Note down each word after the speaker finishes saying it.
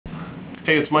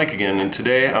Hey, it's Mike again, and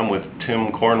today I'm with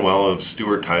Tim Cornwell of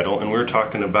Stewart Title, and we're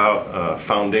talking about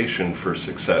foundation for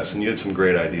success, and you had some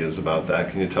great ideas about that.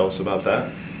 Can you tell us about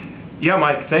that? Yeah,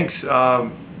 Mike, thanks.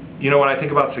 When I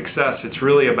think about success, it's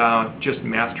really about just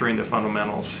mastering the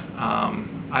fundamentals.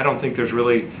 I don't think there's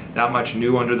really that much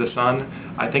new under the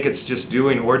sun. I think it's just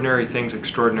doing ordinary things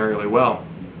extraordinarily well.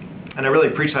 And I really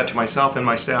preach that to myself and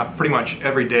my staff pretty much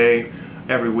every day,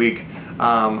 every week.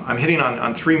 I'm hitting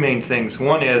on three main things.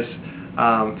 One is,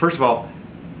 first of all,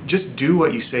 just do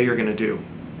what you say you're going to do.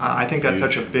 I think that's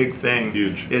such a big thing.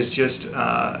 Huge. Is just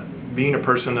being a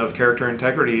person of character and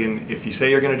integrity, and if you say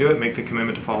you're going to do it, make the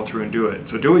commitment to follow through and do it.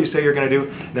 So do what you say you're going to do.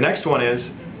 The next one is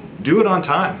do it on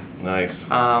time. Nice.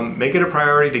 Make it a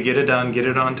priority to get it done, get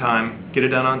it on time, get it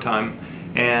done on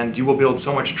time, and you will build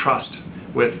so much trust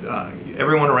with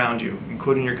everyone around you,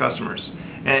 including your customers.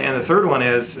 And the third one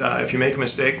is, if you make a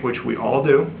mistake, which we all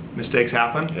do, mistakes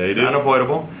happen, yeah, they do.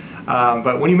 Unavoidable,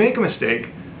 but when you make a mistake,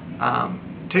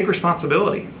 take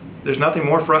responsibility. There's nothing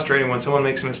more frustrating when someone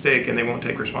makes a mistake and they won't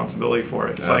take responsibility for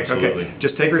it. It's Absolutely. like, okay,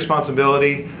 just take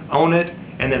responsibility, own it,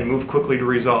 and then move quickly to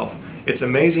resolve. It's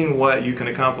amazing what you can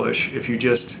accomplish if you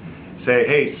just say,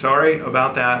 hey, sorry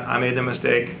about that, I made the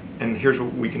mistake, and here's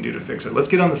what we can do to fix it. Let's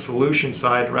get on the solution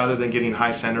side rather than getting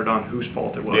high-centered on whose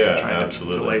fault it was and trying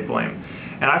to lay blame.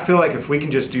 And I feel like if we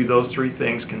can just do those three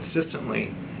things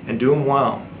consistently and do them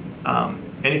well,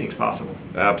 anything's possible.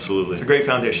 Absolutely. It's a great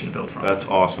foundation to build from. That's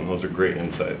awesome. Those are great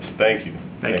insights. Thank you.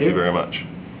 Thank you very much.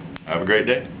 Have a great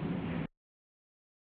day.